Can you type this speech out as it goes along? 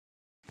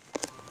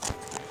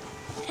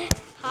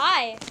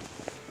Hi.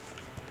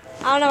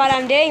 I don't know what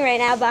I'm doing right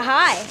now, but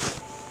hi.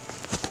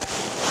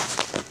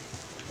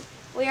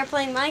 We are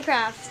playing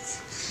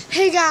Minecraft.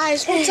 Hey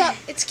guys, what's up?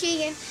 It's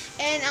Keegan,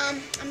 and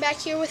I'm back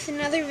here with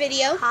another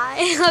video.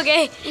 Hi.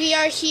 Okay. We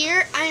are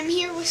here. I'm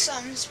here with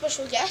some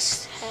special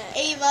guests,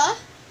 Ava.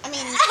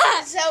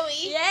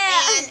 Zoe.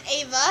 Yeah. And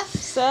Ava.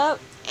 What's up?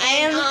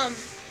 And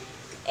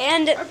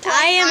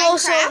I am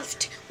also.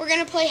 We're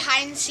gonna play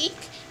hide and seek,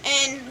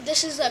 and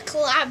this is a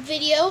collab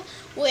video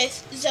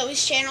with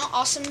Zoe's channel,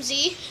 Awesome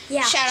Z.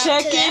 Yeah. Shout out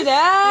Check to them. it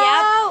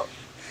out.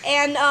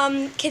 Yep.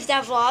 And Kids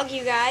That Vlog,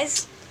 you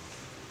guys.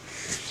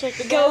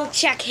 Go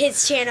check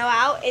his channel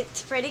out.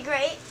 It's pretty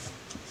great.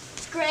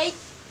 It's great.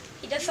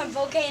 He does some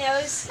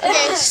volcanoes.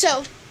 Okay,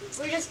 so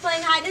We're just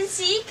playing hide and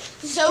seek.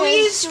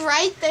 Zoe's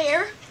right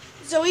there.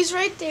 Zoe's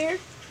right there.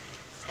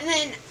 And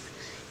then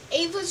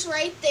Ava's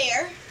right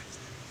there.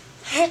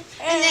 And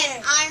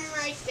then I'm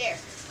right there.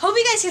 Hope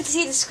you guys can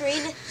see the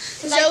screen.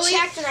 'Cause I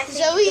checked and I think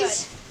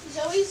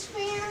Zoe's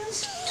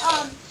fans,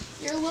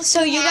 you're looking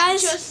So you at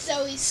guys- just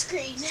Zoe's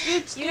screen.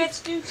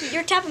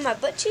 You're tapping my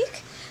butt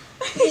cheek.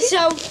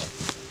 So,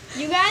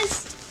 you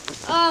guys,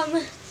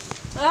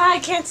 I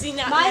can't see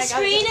now. my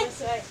screen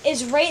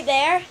is right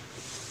there.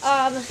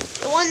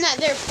 The one that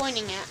they're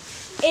pointing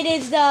at. It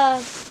is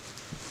the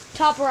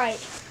top right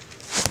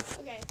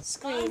Okay.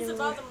 screen. Mine's the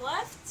bottom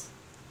left.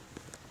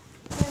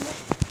 And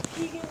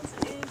Keegan's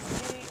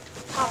is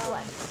a Top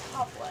left.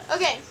 Top left.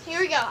 Okay, here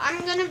we go. I'm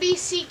gonna be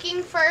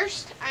seeking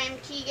first. I'm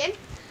Keegan.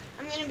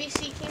 I'm gonna be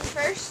seeking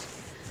first.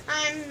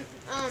 I'm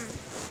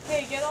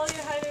Hey, get all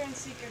your hider and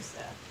seeker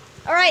stuff.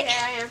 All right, okay,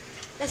 I am.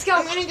 let's go.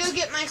 I'm gonna go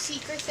get my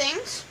seeker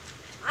things.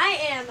 I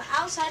am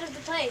outside of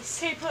the place.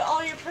 Okay, put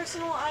all your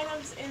personal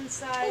items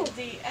inside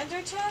the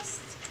ender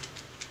chest.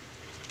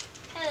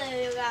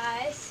 Hello, you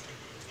guys.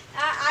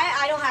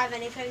 I don't have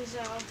anything,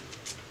 so.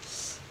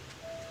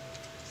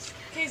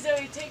 Okay,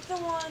 Zoe, take the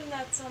one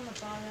that's on the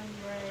bottom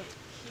right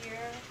here.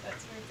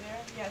 That's right there.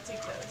 Yeah,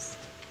 take those.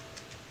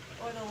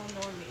 Or the one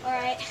no one needs. All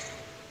right.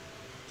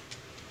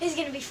 It's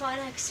gonna be fun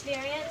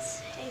experience.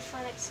 A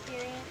fun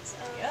experience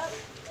of Yep.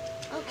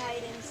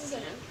 hide and seek.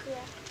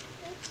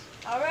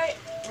 All right,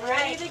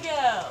 ready to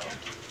go.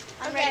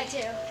 I'm Okay. ready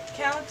to.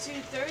 Count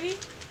to 30.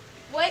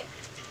 Wait,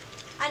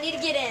 I need to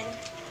get in.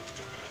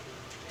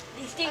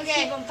 These things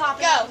Okay, keep on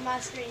popping go. up on my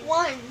screen.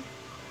 1,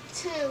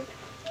 2,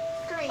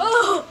 3.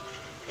 Oh,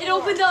 it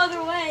opened the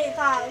other way.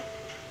 5,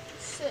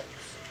 6,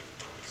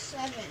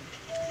 7,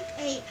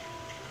 8,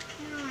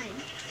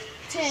 9,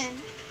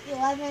 10,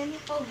 11,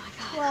 Oh my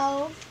God.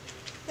 12,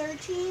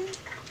 13,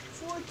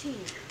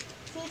 14,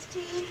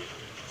 15,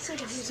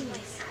 16,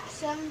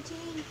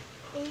 17,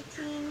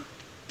 18,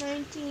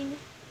 19,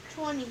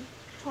 20,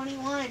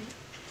 21,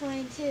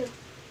 22,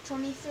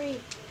 23,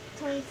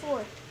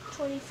 24,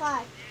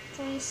 25,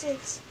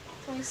 26,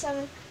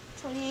 27,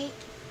 28,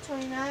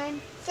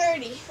 29,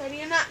 30.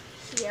 Ready or not?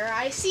 Here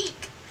I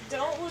seek.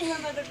 Don't look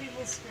on other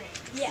people's screens.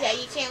 Yeah,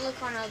 you can't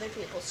look on other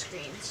people's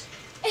screens.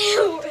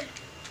 Ew.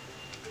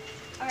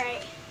 All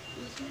right.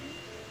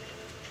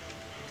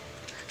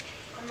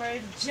 I'm ready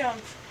to jump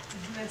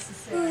if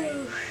necessary.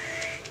 Ooh.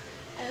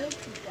 I hope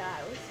you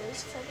die with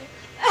those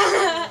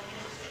feathers.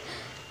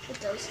 With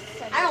those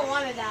feathers. I don't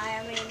want to die.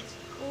 I mean,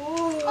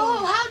 ooh.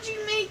 Oh, how'd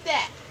you make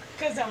that?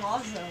 Because I'm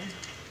awesome.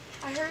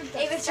 I heard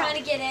that. Ava's trying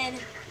to get in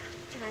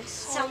And I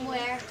saw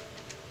somewhere.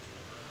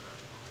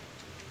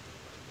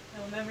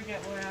 They'll never get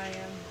where I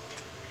am.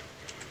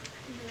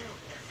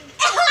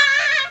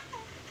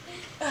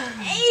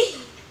 Hey.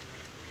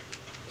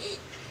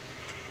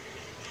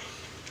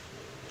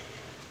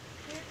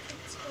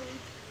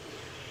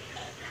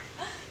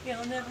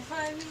 You'll never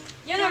find me.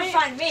 You'll never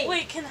find me.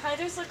 Wait, can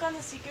hiders look on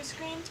the seeker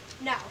screen?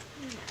 No.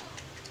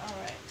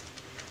 Alright.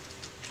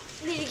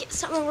 I need to get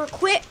something real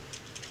quick.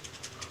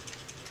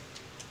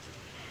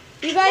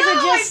 You guys are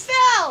I just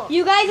fell!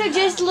 you guys are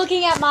just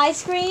looking at my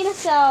screen,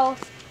 so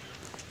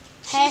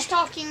She's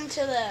talking to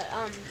the,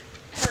 her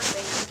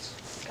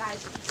fans.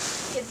 Guys,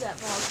 Kids That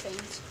Vlog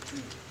fans.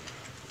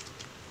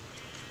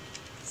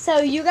 so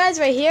you guys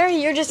right here,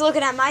 you're just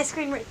looking at my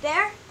screen right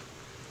there.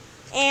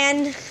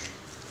 And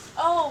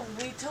Oh,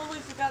 we totally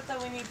forgot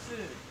that we need food.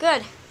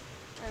 good.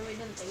 We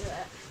didn't think of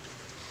that.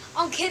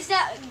 On Kids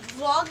That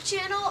Vlog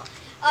channel,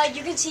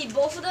 you can see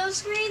both of those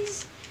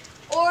screens.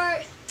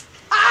 Or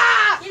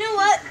you know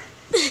what?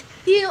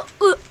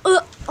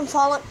 I'm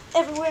falling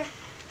everywhere.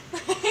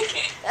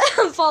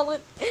 I'm falling.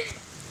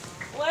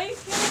 What are you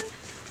killing?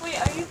 Wait,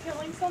 are you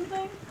killing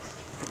something?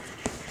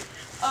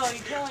 Oh,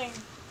 you're killing...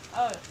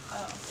 Oh.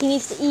 He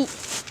needs to eat.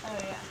 Oh,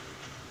 yeah.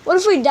 What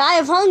if we die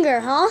of hunger,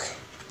 huh?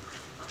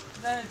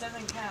 Then it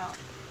doesn't count.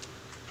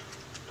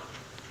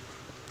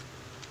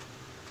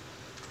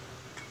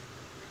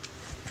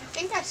 I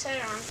think I set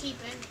it on keep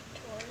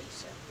inventory,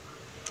 so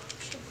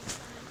should be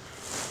fine.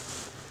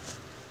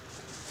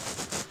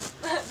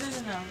 There's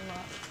another one.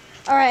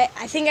 Alright,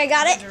 I think I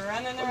got it. You're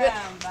running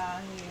around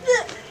down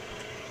here.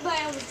 But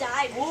I almost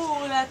died.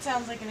 Ooh, that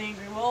sounds like an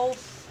angry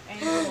wolf.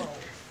 Angry wolf.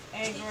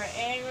 Angry,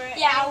 angry,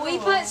 Yeah, angry we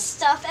wolf. put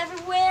stuff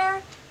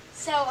everywhere.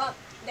 So,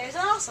 There's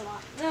an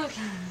ocelot.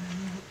 Okay.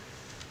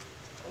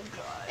 Oh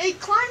god. It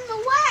climbed the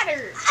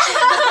ladder.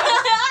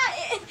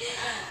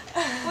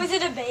 Was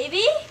it a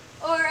baby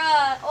or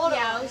older?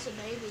 Yeah, it one? was a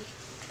baby.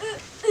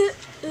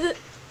 Good.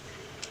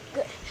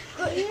 Good.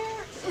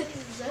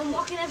 I'm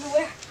walking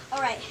everywhere.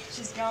 All right.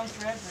 She's gone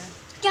forever.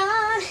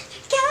 Gone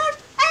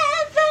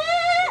forever.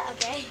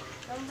 Okay.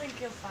 I don't think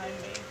you'll find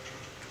me.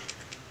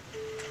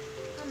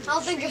 I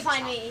don't think you'll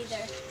find me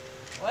either.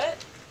 What?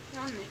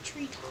 You're on the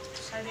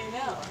treetops. How do you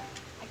know?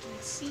 I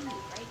can see you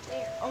right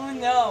there. Oh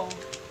no,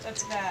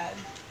 that's bad.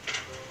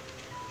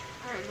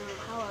 I don't know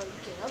how I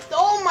would get up.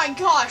 Oh my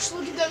gosh,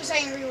 look at those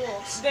angry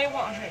wolves. They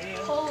won't hurt you.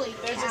 Holy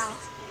They're cow.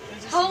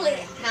 just Holy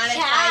annoying. Not if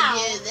cow.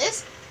 I do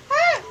this.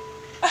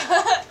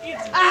 You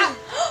did- Ah.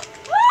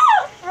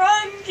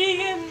 Run,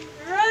 Keegan!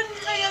 Run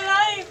for your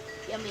life!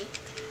 Yummy.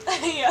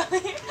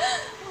 Yummy.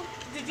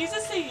 Did you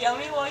just say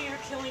yummy while you were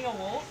killing a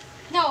wolf?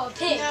 No, a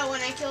pig. No, when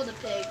I killed a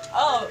pig.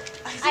 Oh.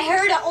 I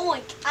heard an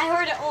oink. I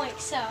heard an oink,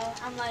 so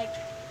I'm like.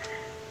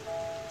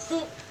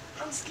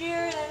 I'm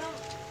scared. I don't.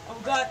 Oh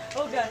god.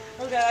 Oh god.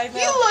 Oh god. I know.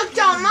 You looked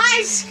on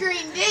my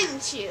screen,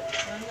 didn't you?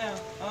 Oh no.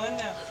 Oh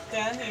no.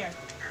 Down here.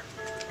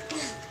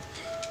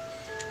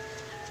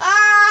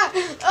 Ah!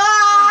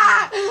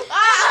 Ah!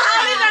 Ah!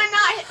 How did I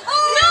not hit?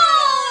 Oh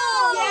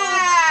no!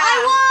 Yeah! I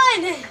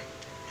won.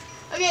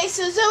 Okay,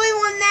 so Zoe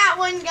won that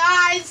one,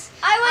 guys.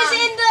 I was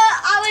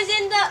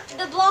in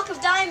the block of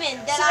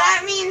diamond that So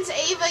that means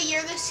Ava,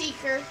 you're the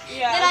seeker.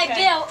 Yeah. I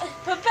okay. built.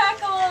 Put back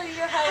all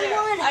your hider.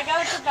 won. I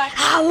gotta put back.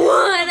 I Put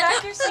won.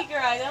 back your secret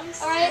items.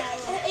 All right,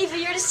 Ava,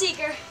 you're the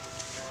seeker.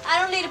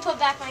 I don't need to put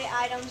back my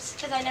items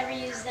because I never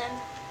use them.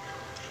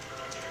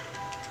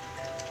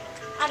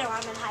 I know where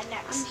I'm gonna hide I'm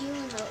next.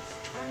 healing up.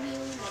 I'm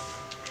healing up.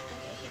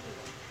 Okay, here we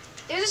go.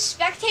 There's a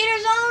spectator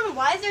zone.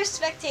 Why is there a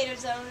spectator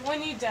zone?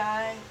 When you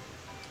die.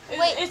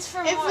 Wait, it's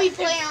for If more. we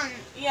play on...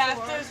 Yeah,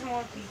 four. if there's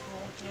more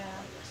people.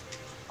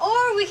 Yeah.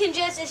 Or we can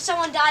just, if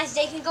someone dies,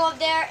 they can go up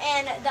there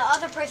and the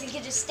other person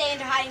can just stay in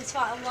their hiding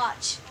spot and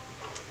watch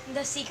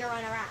the seeker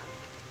run around.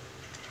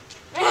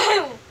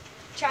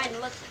 Trying to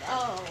look for them.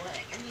 Oh,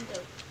 wait. I need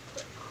to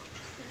put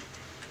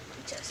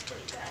just way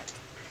back.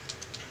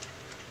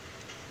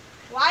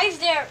 Why is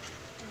there,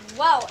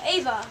 whoa,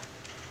 Ava,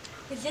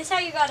 is this how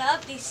you got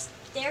up? These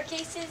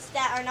staircases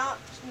that are not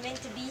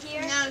meant to be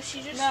here? No,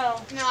 she just...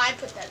 No. No, I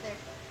put that there.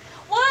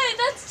 What?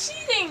 That's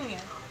cheating.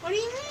 What do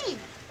you mean?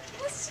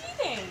 That's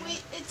cheating.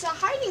 Wait, it's a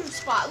hiding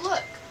spot.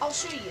 Look, I'll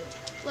show you.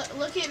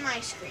 Look at my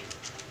screen.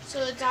 So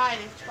it's a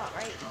hiding spot,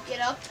 right? You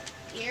get up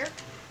here.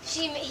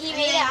 He and made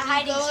then it a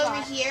hiding you go spot.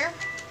 over here.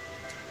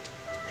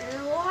 And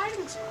a little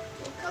hiding spot.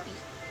 Little cubby.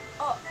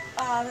 Oh,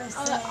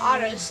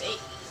 Auto save.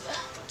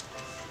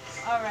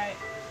 Alright.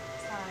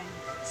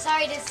 Fine.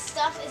 Sorry, this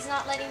stuff is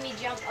not letting me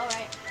jump. All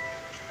right,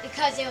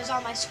 because it was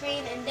on my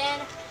screen, and then,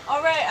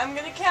 Alright, I'm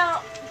gonna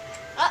count.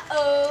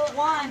 uh-oh.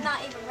 One. I'm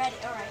not even ready.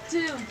 All right.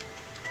 2,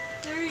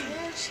 3,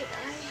 Where should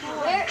I have?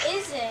 Where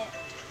is it?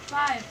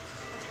 5,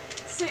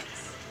 6,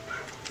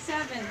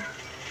 7,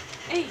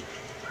 8,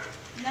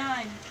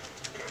 9,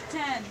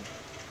 10,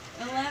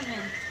 11,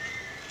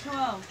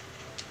 12,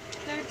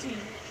 13,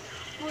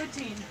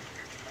 14,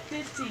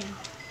 15,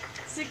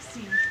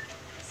 16,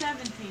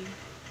 17,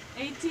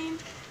 18,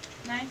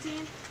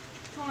 19,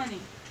 20,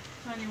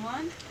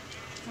 21,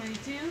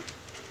 22,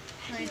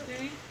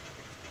 23,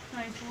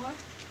 24,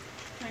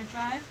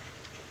 25,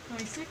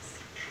 26,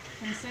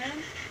 27,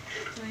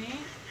 28,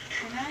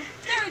 29,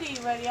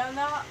 30. Ready or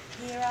not,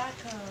 here I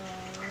come.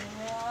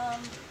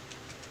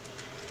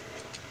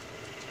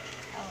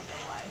 I don't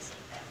know why I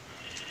said that.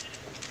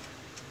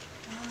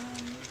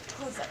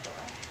 Close that door.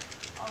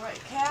 Alright,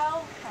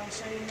 Cal, I'll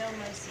show you no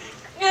mercy.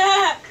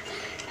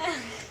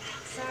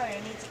 Sorry,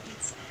 I need to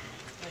eat some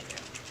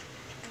later.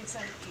 I need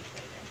something to eat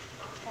later.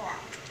 Hold on.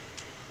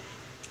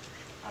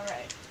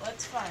 Alright,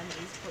 let's find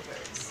these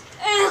boogers.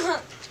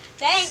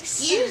 Thanks.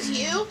 Excuse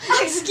you.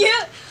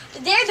 Excuse.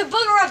 There's a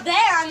booger up there.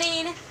 I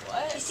mean, you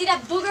What? see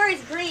that booger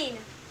is green,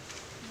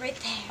 right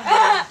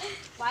there.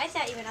 Why is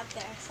that even up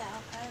there? So.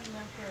 I have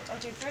no clue.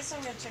 Okay, first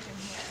I'm gonna check in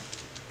here.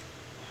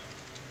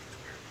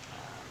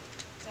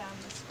 Down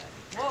this way.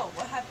 Whoa,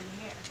 what happened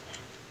here?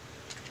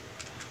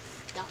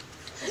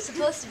 It's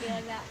supposed to be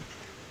like that.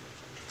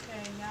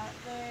 Okay, not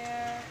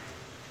there.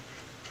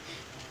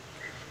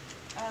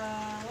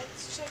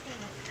 Let's check in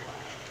the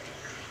flower.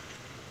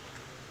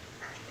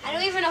 I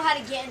don't even know how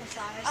to get in the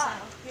flower, Ah,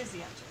 so. here's the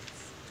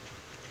entrance.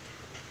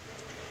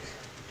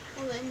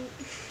 Well then,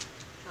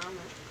 I don't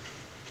know.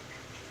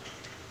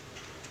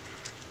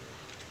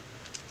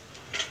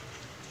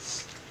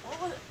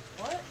 What was it?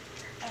 What?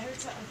 I heard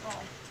something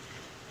fall.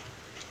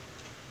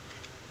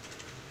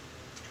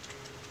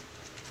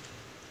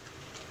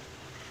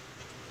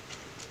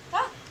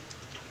 Ah!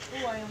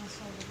 Ooh, I almost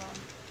fell the bomb.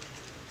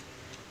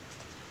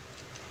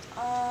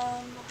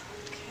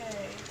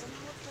 Okay.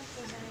 Doesn't look like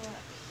there's anyone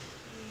up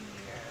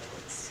here.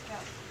 Let's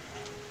scout.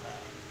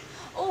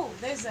 Oh,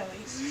 there's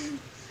Zoe.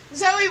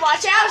 Zoe,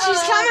 watch out.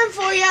 She's coming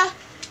for you.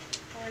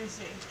 Where is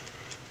she?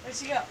 Where'd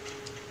she go?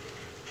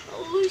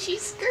 Oh,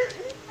 she's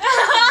skirting.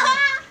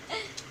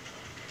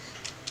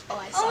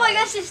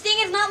 gosh, this thing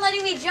is not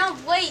letting me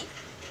jump. Wait.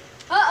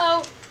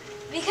 Uh-oh.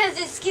 Because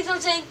it keeps on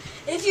saying,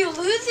 if you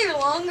lose your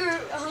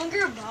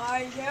hunger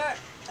bar, you're...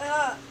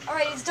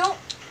 Alright,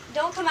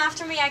 don't come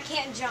after me. I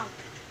can't jump.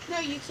 No,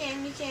 you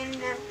can. You can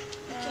now.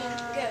 You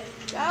can. Good.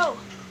 Go.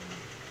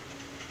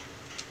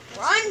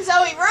 Run,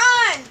 Zoe,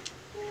 run!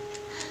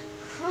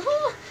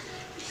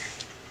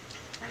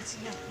 Where's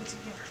he go? Where's he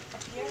go?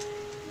 Up here?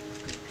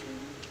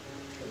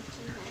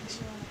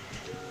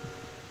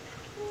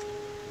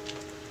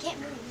 Can't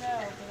move. No,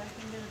 but I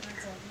can get a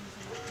bird's eye view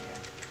from up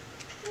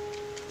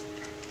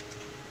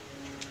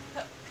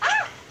here.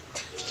 Ah!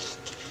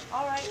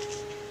 Alright.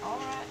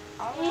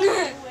 You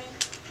win.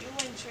 You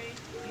win, tree.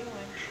 You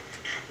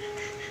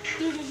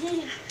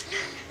win.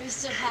 It's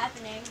still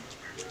happening.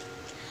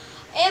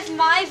 If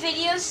my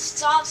video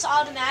stops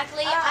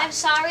automatically, I'm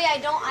sorry. I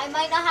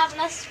might not have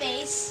enough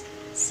space,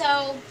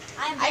 so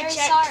I'm very I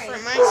checked sorry. for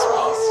my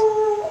space.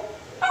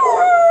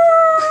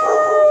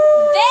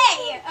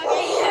 Bay.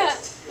 Okay.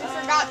 I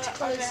forgot to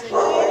close the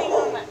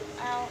door.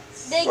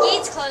 The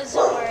gate's closed.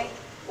 Don't worry.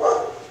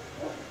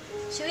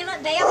 Should we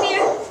let Bay up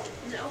here?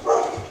 No.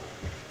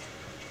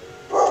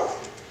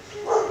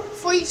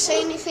 Before you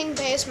say anything,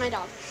 Bay is my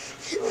dog.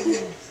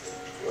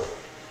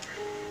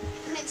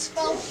 And it's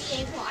spelled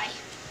B-A-Y.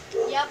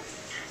 Yep.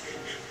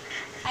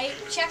 I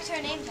checked her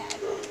name tag.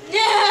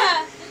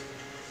 Yeah.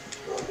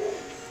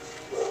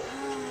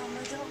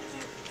 I don't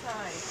get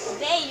crying.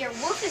 Bay, your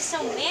wolf is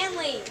so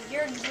manly.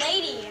 You're a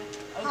lady.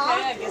 Okay,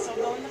 Huh? I guess I'll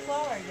go in the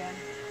flower again.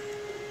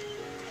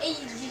 Hey,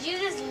 did you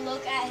just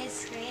look at his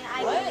screen?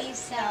 I What? believe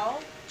so. No.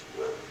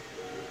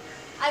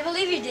 I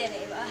believe you did,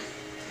 Ava.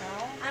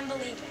 No. I'm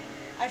believing.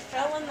 I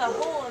fell in the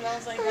hole and I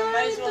was like, I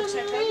might as well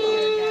check over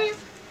here again.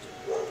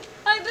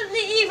 I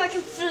believe I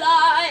can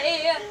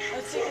fly.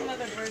 Let's take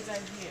another bird's eye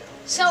view.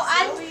 So If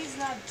I- Zoe's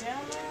not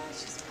down there,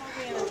 she's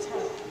probably in a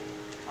tunnel.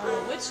 I don't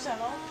know which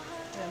tunnel.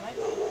 There might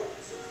be.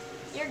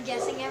 You're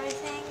guessing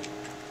everything,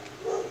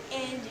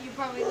 and you're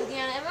probably looking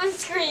at everyone's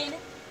screen.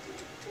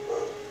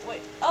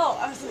 Wait. Oh,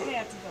 I was looking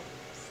at the go.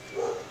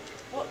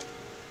 What?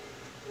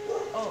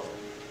 Oh,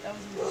 that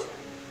was a mission.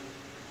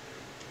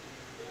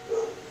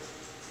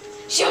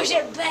 Shush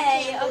it,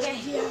 Bay. Okay.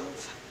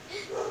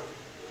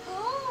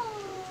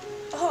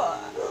 Oh.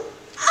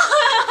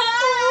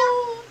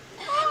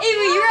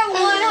 Ava, you're at 1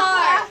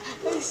 heart.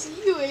 I see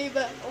you,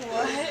 Ava.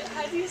 What?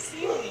 How do you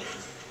see me?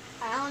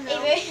 I don't know.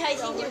 Ava, I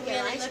think you're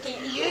really looking.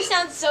 You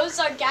sound so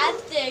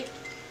sarcastic.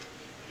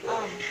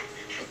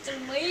 It's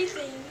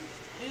amazing.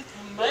 It's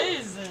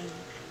amazing.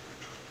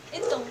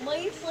 It's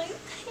amazing.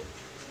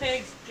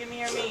 Pig, give me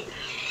your meat.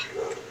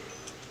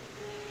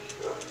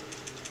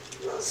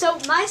 So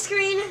my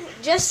screen,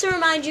 just to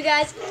remind you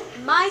guys,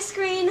 my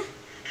screen,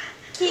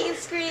 Keegan's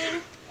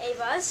screen,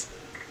 Ava's.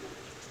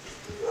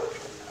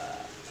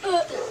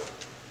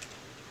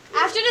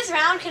 After this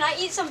round, can I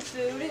eat some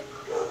food?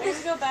 I need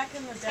to go back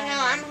in the I den.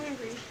 know, I'm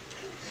hungry.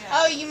 Yeah.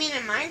 Oh, you mean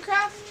in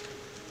Minecraft?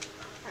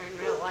 Or in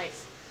real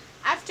life?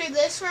 After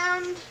this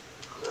round,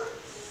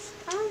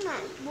 I don't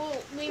know.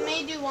 Well, we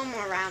may do one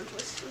more round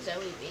with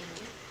Zoe being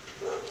here.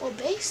 Will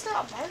Bay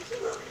stop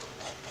barking?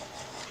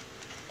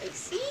 I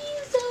see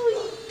you,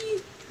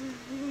 Zoe.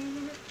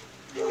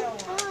 No.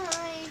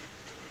 Hi.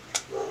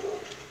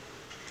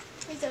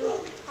 Hey,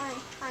 Zoe. Hi.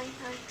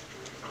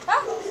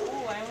 Ah!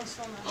 Oh, I almost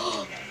fell in the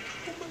hole again.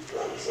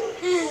 Let's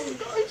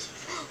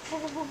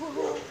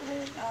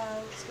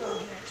go over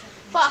here and check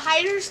it. But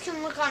hiders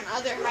can look on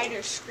other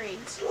hiders'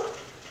 screens.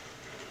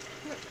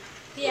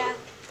 Yeah.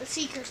 The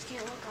seekers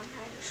can't look on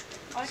hiders'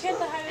 screens. Why can't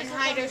the hiders And look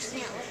on hiders the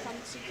can't secret? look on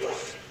the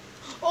seekers.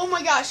 Oh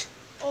my gosh.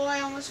 Oh,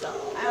 I almost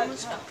fell. I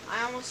almost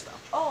fell.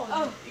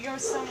 Oh, you're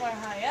somewhere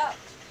high up.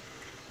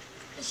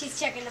 She's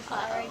checking the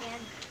flower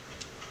again.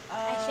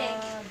 I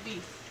think.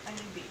 Beef. I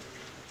need beef.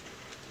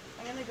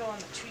 I'm gonna go on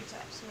the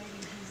treetops.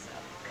 Maybe he's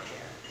up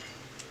there.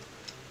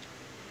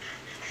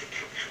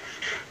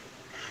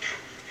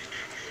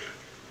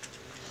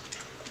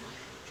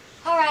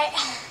 Alright.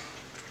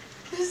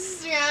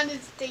 This round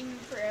is taking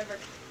forever.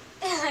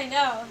 I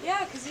know.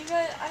 Yeah, because you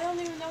guys, I don't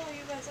even know where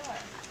you guys are.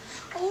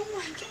 Oh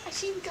my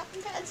gosh, you've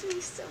gotten past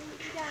me so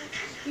many times.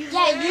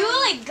 Yeah, you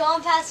like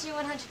gone past me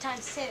 100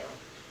 times too.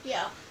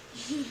 Yeah.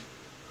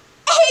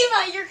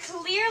 Ava, you're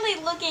clearly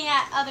looking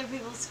at other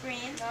people's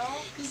screens. No?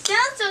 You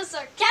sound so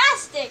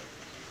sarcastic.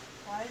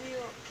 Why do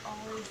you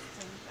always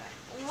think that?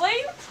 What are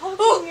you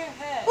Poking your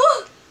head.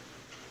 What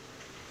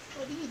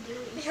are you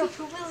doing? Her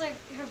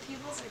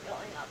pupils are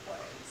going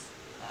upwards.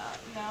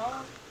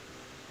 No?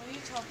 What are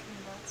you talking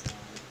about, Zoe?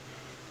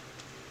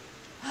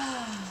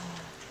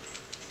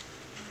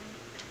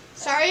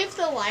 Sorry if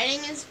the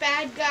lighting is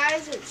bad,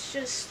 guys. It's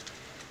just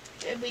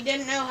we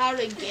didn't know how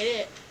to get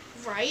it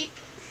right.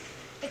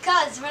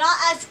 Because we're not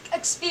as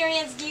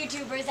experienced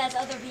YouTubers as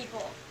other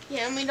people.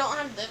 Yeah, and we don't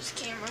have those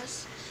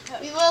cameras.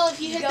 We will if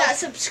you hit Go. that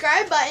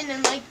subscribe button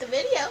and like the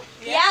video.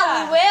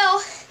 Yeah, we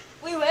will.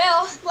 We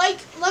will. Like,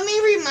 let me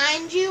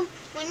remind you,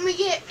 when we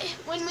hit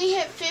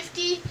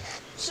 50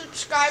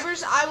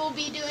 subscribers, I will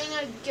be doing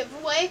a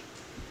giveaway.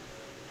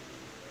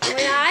 When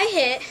I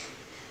hit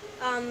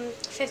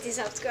 50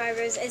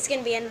 subscribers. It's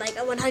gonna be in like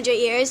 100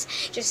 years.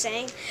 Just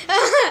saying.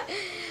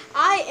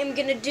 I am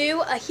gonna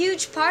do a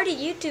huge party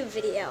YouTube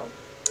video.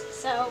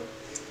 So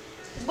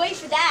wait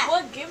for that.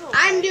 What giveaway?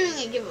 I'm doing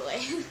a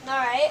giveaway. All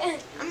right.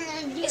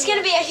 It's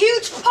gonna be a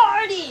huge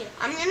party.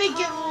 I'm gonna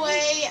give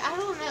away. I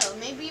don't know.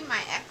 Maybe my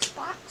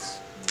Xbox.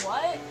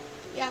 What?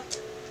 Yeah.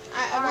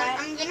 Alright.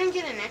 I'm gonna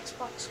get an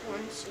Xbox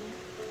One soon.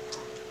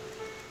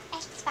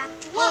 Xbox.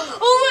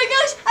 Oh my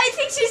gosh! I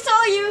think she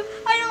saw you.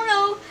 I don't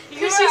know.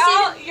 You were She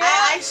out. said-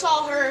 I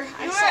saw her.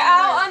 You were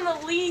out on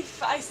the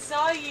leaf. I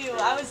saw you.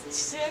 I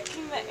was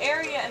checking the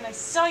area and I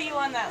saw you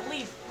on that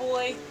leaf,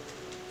 boy.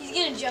 He's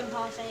gonna jump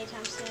off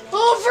anytime soon.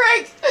 Oh,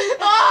 freak!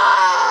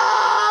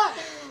 Ah!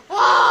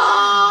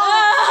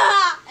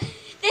 Ah!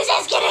 This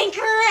is getting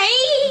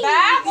crazy.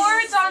 Bad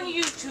words on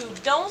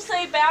YouTube. Don't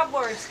say bad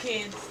words,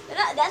 kids.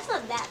 That's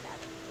not that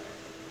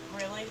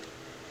bad. Really?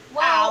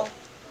 Wow.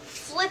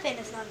 Flipping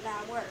is not a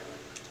bad word.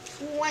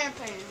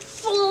 Flipping.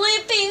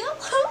 Flipping.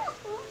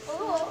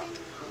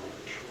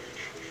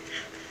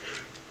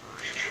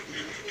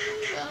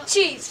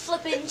 Cheese,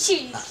 flipping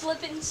cheese,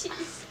 flipping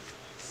cheese.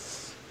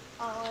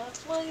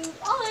 That's what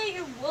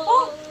I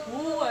want.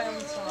 Ooh, I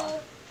almost fell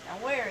off. Now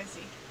where is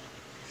he?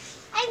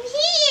 I'm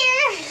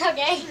here.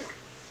 Okay.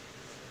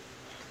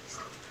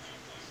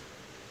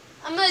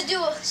 I'm gonna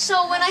do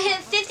so when I hit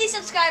 50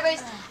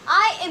 subscribers,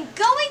 I am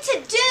going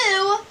to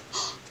do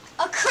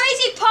a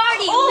crazy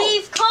party. Oh.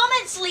 Leave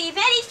comments, leave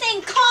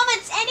anything,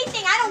 comments,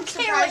 anything. I don't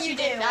care what you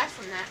do. didn't die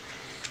from that.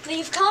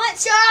 Leave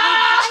comments.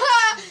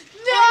 Ah! Leave likes,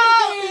 No!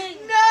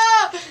 everything.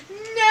 No!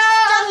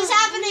 Stuff No! is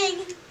happening.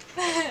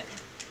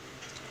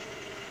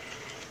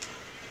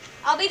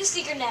 I'll be the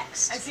seeker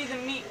next. I see the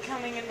meat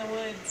coming in the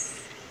woods.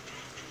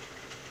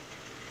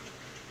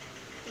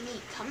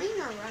 Me coming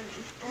or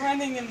running?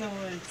 Running in the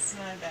woods,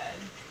 my bad.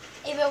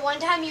 Yeah, but one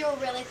time you were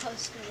really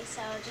close to me,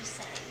 so just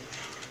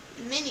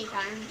saying. Many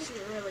times you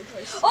were really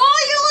close. Oh,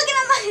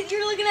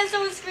 you're looking at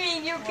someone's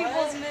screen. Your pupils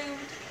What?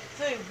 moved.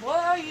 Wait, what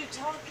are you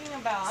talking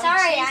about?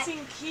 Sorry, I'm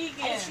chasing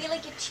Keegan. I feel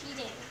like you're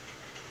cheating.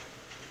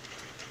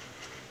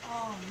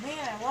 Oh man,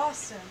 I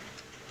lost him.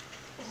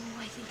 Oh,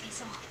 I think they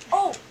saw.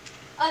 Oh!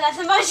 Oh, that's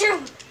a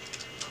mushroom.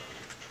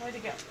 Where'd he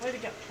go? Where'd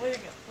he go? Where'd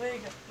he go? Where'd he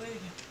go? Where'd he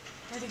go?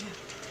 Where'd he go?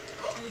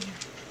 Where'd he go?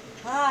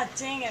 Ah,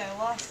 dang it, I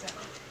lost him.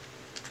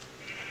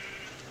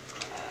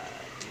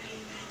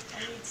 I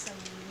need some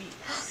meat.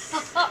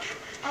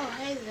 Oh,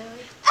 hey,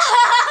 Zoe.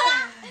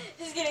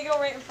 He's gonna go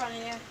right in front of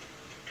you.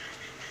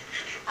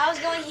 I was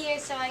going here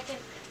so I could.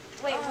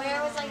 Wait,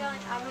 where was I going?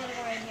 I'm gonna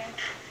go right here.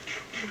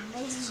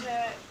 Let's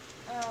check.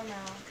 Oh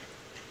no.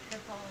 They're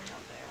probably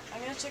not there.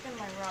 I'm gonna check in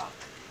my rock.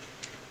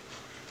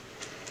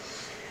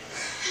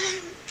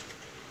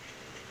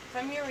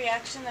 From your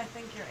reaction, I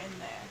think you're in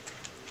there.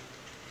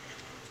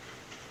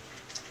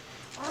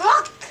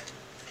 Rock!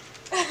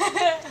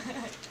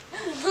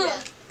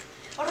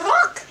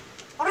 Rock!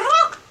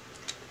 Rock!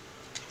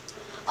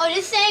 Oh,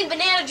 just saying,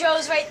 Banana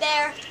Joe's right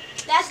there.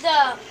 That's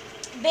the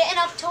bitten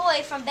up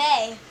toy from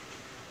Bay.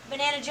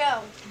 Banana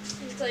Joe.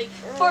 It's like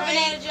Poor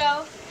Banana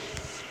Joe.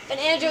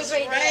 Banana Joe's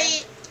right there.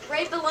 right,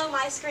 Right below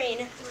my screen.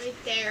 right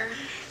there.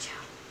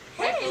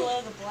 Right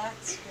below the black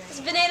It's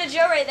screen. Banana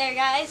Joe right there,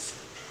 guys.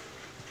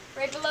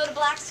 Right below the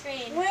black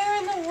screen. Where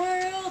in the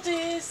world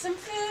is some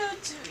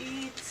food to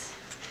eat?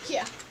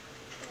 Yeah.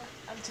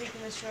 I'm taking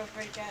a short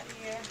break out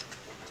here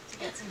to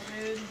get some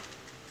food.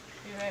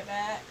 Be right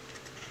back.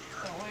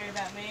 Don't worry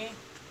about me.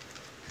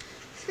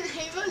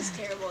 Ava's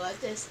terrible at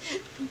this.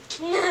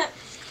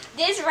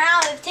 This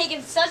round has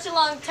taken such a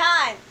long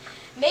time.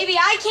 Maybe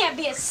I can't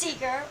be a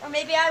seeker, or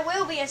maybe I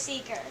will be a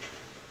seeker.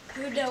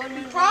 Who don't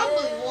know?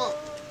 Probably won't.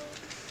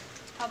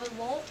 Probably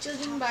won't.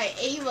 Judging by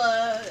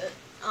Ava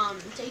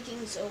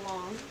taking so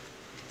long.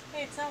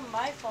 Hey, it's not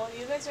my fault.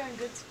 You guys are in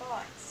good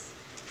spots.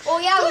 Oh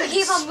yeah, Good. we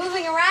keep on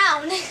moving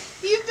around.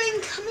 You've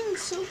been coming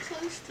so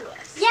close to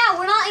us. Yeah,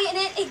 we're not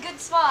in good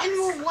spots. And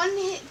we're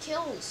one-hit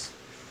kills.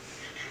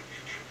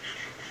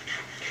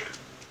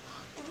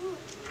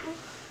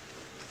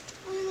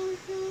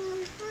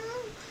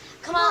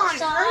 Come on,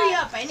 hurry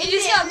up. I need It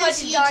just to got end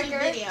this much YouTube darker.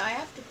 video. I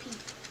have to pee.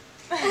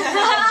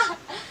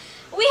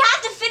 We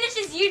have to finish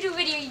this YouTube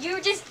video.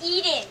 You're just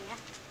eating.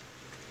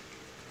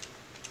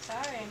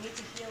 Sorry, I need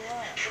to heal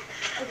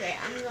up. Okay,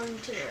 I'm going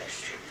to the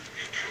restroom.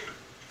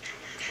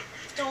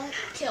 Don't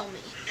kill me.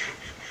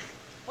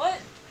 What?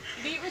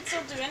 Beetroot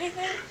still do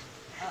anything?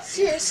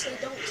 Seriously,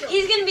 don't kill me.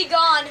 He's gonna be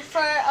gone for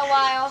a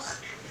while.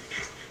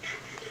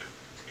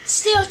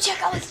 Still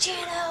check out his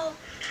channel.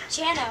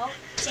 Channel.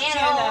 Check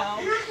out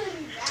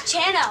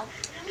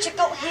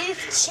his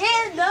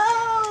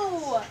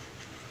channel.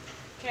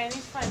 Okay, I need to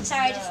find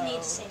Sorry, I just Joe. need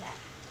to say that.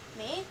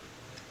 Me?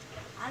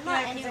 I'm Yeah,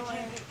 not 'cause I anywhere.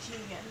 can't get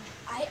Keegan.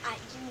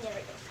 You're never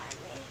gonna find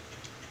me.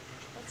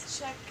 Let's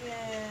check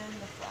in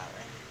the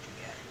flower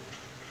again.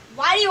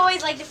 Why do you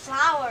always like the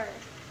flower?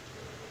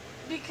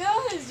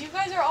 Because you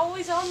guys are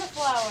always on the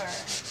flower.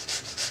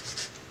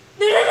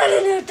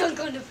 No, don't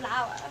go in the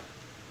flower.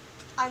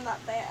 I'm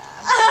not there.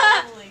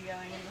 I'm totally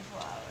going in the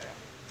flower.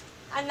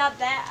 I'm not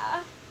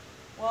there.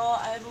 Well,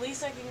 at least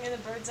least I can get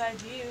a bird's eye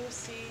view,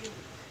 see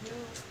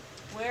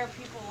where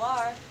people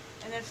are,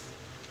 and if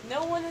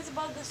no one is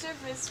above the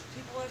surface,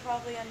 people are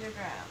probably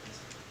underground.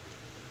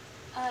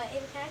 Ava,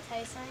 can I tell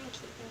you something?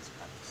 Keeping's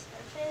above the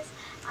surface.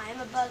 I'm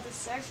above the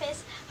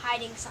surface,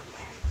 hiding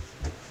somewhere.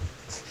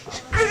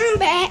 I'm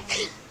back.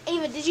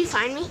 Ava, did you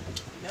find me?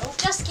 Nope.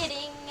 Just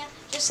kidding.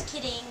 Just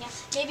kidding.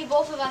 Maybe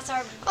both of us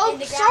are Oh, in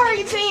the ground.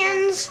 sorry,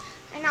 fans.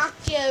 I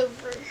knocked you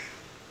over.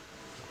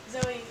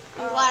 Zoe,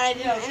 I'm glad I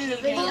didn't end the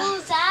Keegan, video.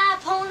 Who's that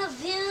point of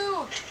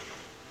view?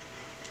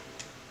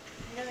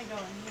 I'm gonna go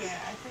in here.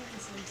 I think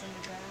this one's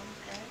underground,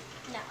 right?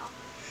 No.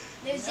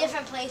 There's Nope.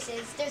 different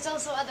places. There's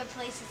also other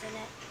places in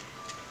it.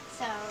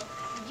 So,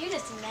 you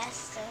just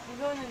messed up. I'm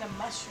going in the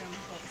mushroom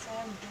place.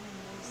 I haven't been in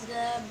those.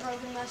 The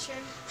broken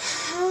mushroom.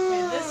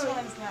 Okay, this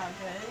one's not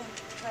good.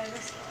 Try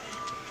this one.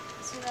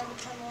 This one have a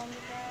tunnel Oh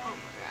underground?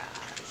 my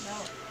gosh. No.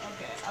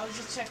 Okay, I was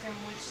just checking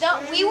which. No,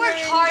 we worked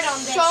hard on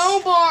this.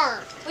 So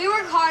bored. We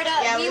worked hard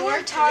on. Yeah, we we worked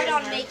worked hard really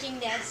on hard. making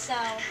this. So,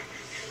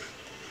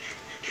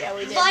 Yeah,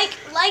 we did.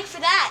 like for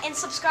that and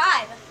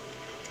subscribe.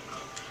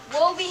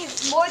 We'll be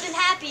more than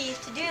happy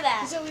to do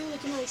that. Zoe,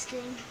 look at my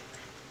screen.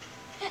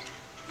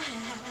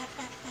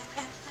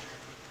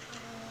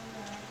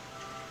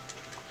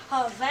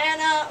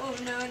 Havana,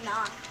 no,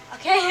 nah.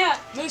 Okay.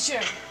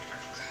 Mushroom!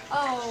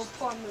 Oh,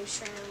 poor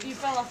mushroom. You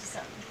fell off of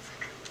something.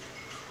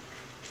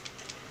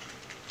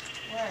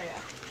 Where are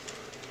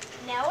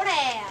you? Now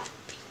there.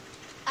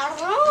 Is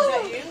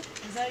that you?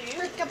 Is that you?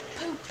 Frick a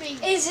poopy.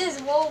 It's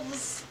just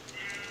wolves.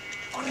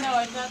 Oh no,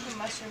 I thought the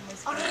mushroom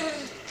was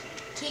green.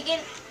 Keegan,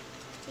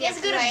 he Yeah, has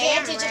a good but I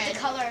am advantage of red. the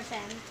color of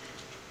him.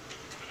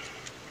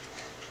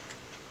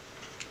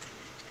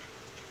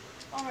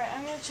 Alright,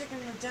 I'm gonna check in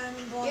the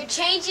diamond block. You're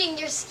changing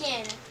your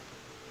skin.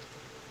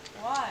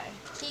 Why?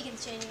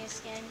 Keegan's changing his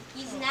skin.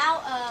 He's now,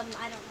 I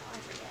don't know, I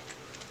forget.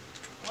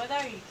 What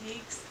are you,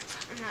 geeks?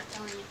 I'm not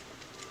telling you.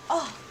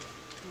 Oh!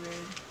 Rude.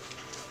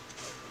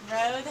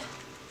 Road.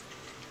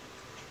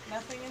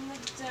 Nothing in the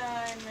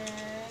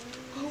diamond.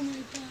 Oh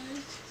my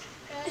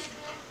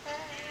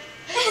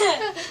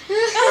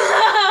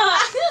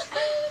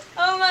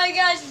Oh my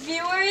gosh,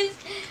 viewers,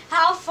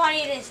 how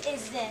funny is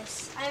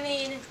this? I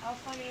mean, How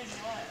funny is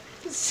what?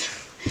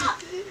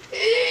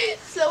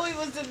 Zoe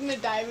was in the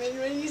diamond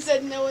when you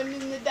said no one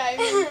in the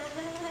diamond.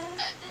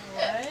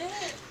 What?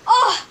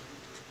 oh!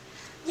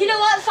 You know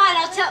what? Fine,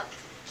 I'll tell.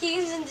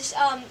 Keegan's in this,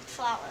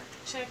 flower.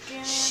 Check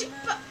in.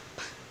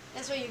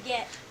 That's what you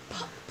get.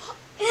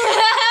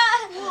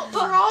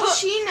 For all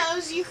she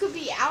knows, you could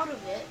be out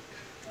of it.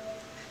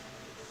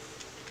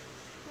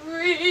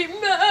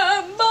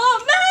 Remember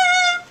me.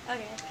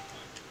 Okay.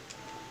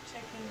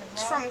 Check in the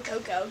It's rock. from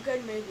Coco.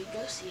 Good movie.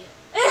 Go see it.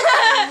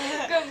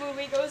 Good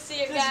movie. Go see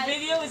it, This guys.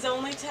 video is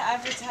only to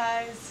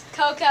advertise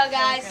Coco,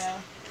 guys.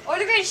 Coco. Or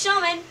The Great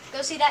Showman.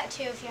 Go see that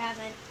too if you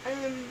haven't.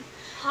 We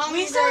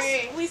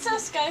Hungry. saw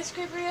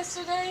Skyscraper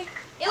yesterday.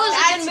 It was a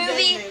That's good a good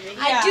movie. movie.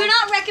 I Yeah. do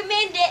not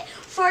recommend it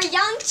for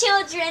young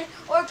children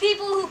or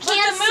people who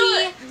can't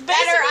see.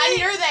 That are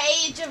basically, under the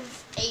age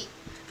of 8.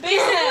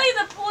 basically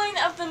the point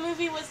of the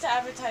movie was to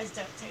advertise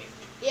duct tape.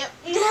 Yep.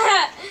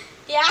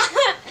 Yeah.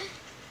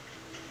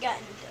 Got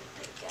any duct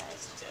tape,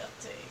 guys.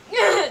 Duct tape.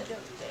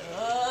 Duct tape.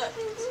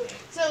 Duct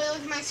tape. So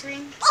look at my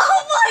screen.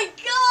 Oh my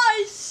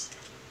gosh!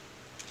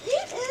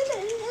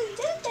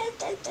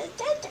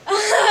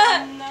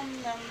 Num,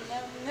 num,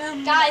 num,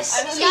 num. Guys,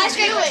 I don't know what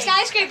Skyscraper, you're doing.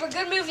 Skyscraper,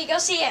 good movie, go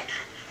see it.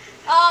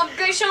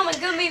 Great Showman,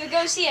 good movie,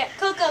 go see it.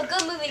 Coco,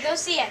 good movie, go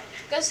see it.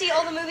 Go see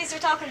all the movies we're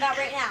talking about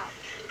right now.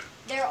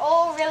 They're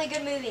all really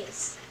good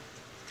movies.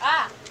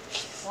 Ah!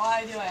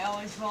 Why do I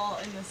always fall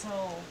in this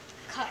hole?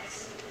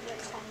 Cause you're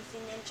clumsy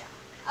ninja.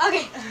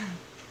 Okay.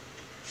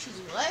 She's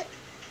what?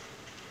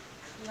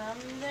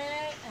 Clumsy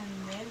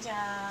and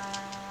ninja.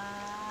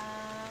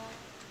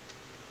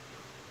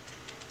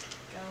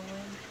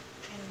 Going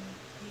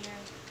in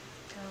here,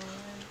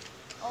 going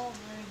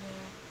over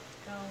there,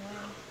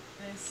 going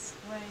this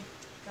way,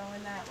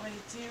 going that way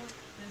too.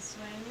 This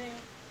way, new,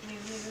 new,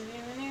 new,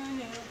 new, new,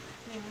 new,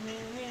 new,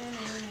 new,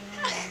 new,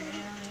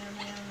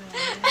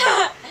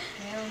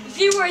 new.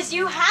 Viewers,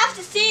 you have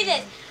to see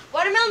this.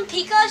 Watermelon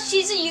Pika,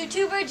 she's a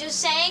YouTuber, just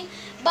saying,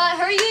 but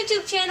her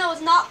YouTube channel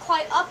is not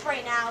quite up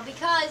right now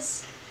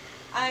because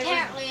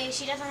apparently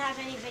she doesn't have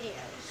any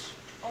videos.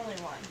 Only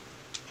one.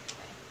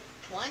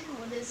 One?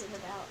 What is it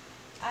about?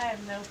 I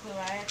have no clue.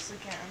 I actually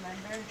can't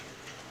remember.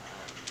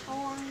 How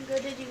long ago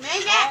did you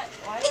make Why? it?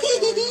 Why is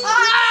it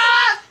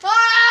Ah!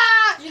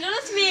 Ah! You know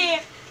that's me.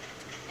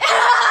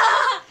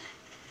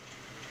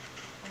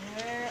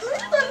 Where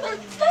are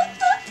these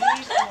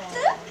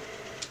people?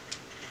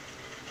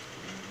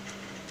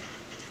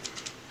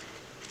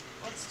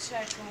 Let's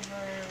check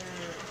over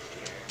here.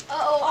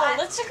 Uh-oh,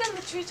 Let's check on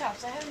the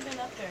treetops. I haven't been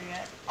up there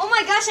yet. oh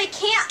my gosh, I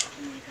can't.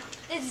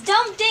 This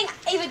dumb thing.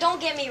 Ava, don't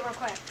get me real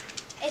quick.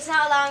 It's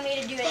not allowing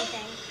me to do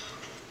anything.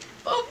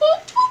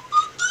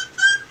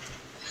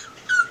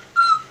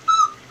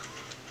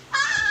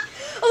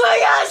 Oh my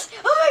gosh!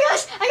 Oh my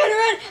gosh! I gotta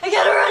run! I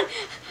gotta run!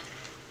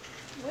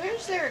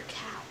 Where's there a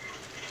cow?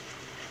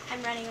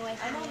 I'm running away I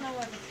from don't you. know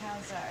where the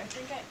cows are. I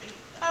think I ate them.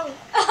 Oh,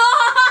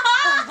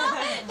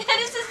 That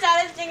is the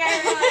saddest thing I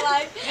heard in my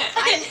life.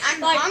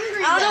 I'm Like,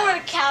 hungry I don't know though. where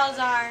the cows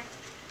are.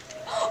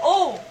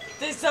 Oh,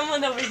 there's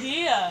someone over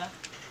here.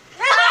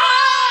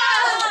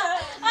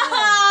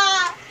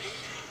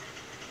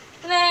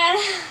 Man,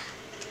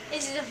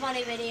 this is a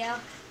funny video.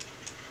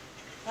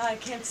 I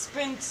can't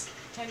sprint.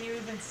 Can you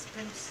even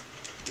sprint?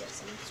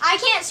 Yes, I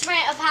can't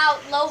sprint of how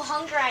low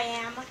hunger I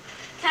am.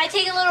 Can I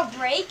take a little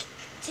break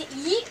to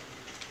eat?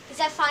 Is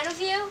that fine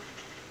with you?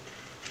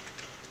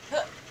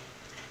 Huh.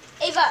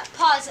 Ava,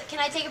 pause. Can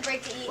I take a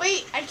break to eat?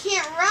 Wait, I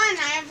can't run.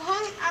 I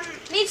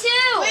have Me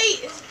too.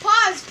 Wait,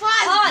 pause.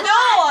 Pause.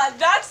 No,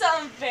 that's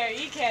unfair.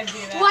 You can't do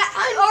that. What?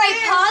 All right,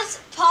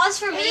 Unfair. pause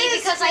for It me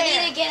is because fair.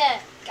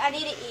 I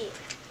need to eat.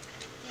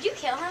 Did you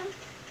kill him?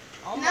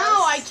 Almost.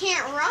 No, I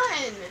can't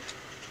run.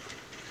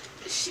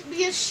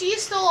 Because she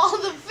stole all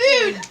the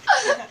food.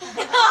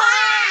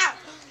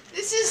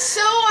 This is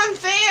so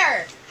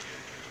unfair.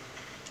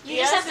 You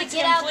Yes, just have to it's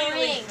get out of the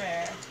completely ring.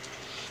 fair.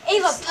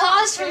 Ava, It's not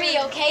pause for me,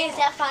 fair. okay? Is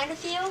that fine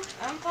with you?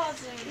 I'm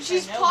pausing. For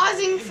She's nobody.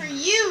 pausing for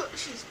you.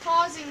 She's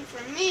pausing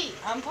for me.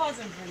 I'm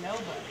pausing for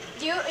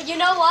nobody. You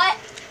know what?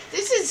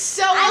 This is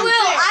so unfair.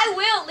 I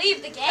will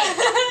leave the game.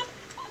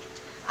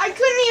 I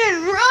couldn't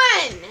even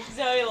run.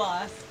 Zoe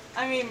lost.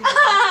 I mean,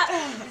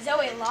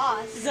 Zoe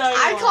lost. Zoe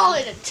I won. call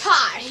it a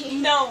tie.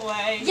 No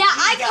way. Yeah,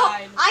 You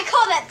died. I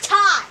call that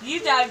tie.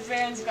 You died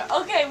fair and square.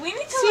 Okay, we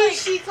need to See,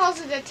 she calls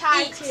it a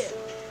tie Eat. too.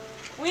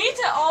 we need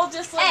to all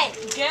just like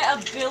Hey. get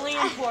a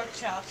billion pork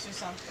chops or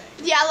something.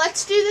 Yeah,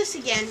 let's do this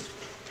again.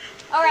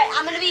 All right,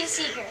 I'm gonna be the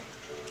seeker.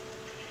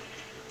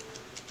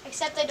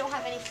 Except I don't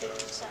have any food,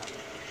 so.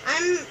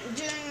 I'm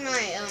doing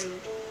my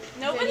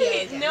Nobody,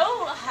 Video again.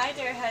 no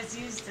hider has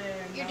used their.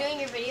 You're doing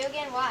your video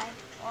again? Why?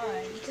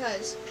 Why?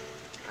 because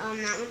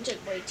that one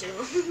took way too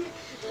long.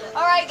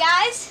 All right,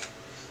 guys.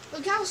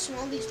 Look how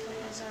small these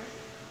puppies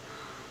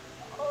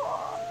are.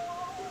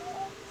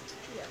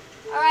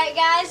 All right,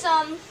 guys.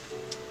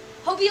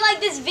 Hope you like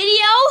this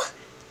video.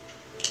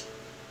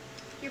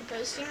 You're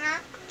posting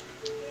that?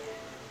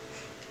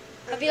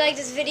 Hope you like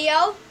this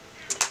video.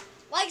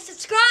 Like,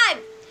 subscribe.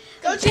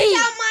 Go check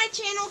out my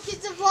channel,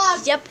 Kids of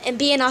Vlogs. Yep, and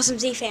be an awesome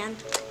Z fan.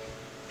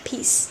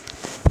 Peace.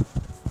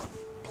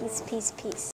 Peace, peace, peace.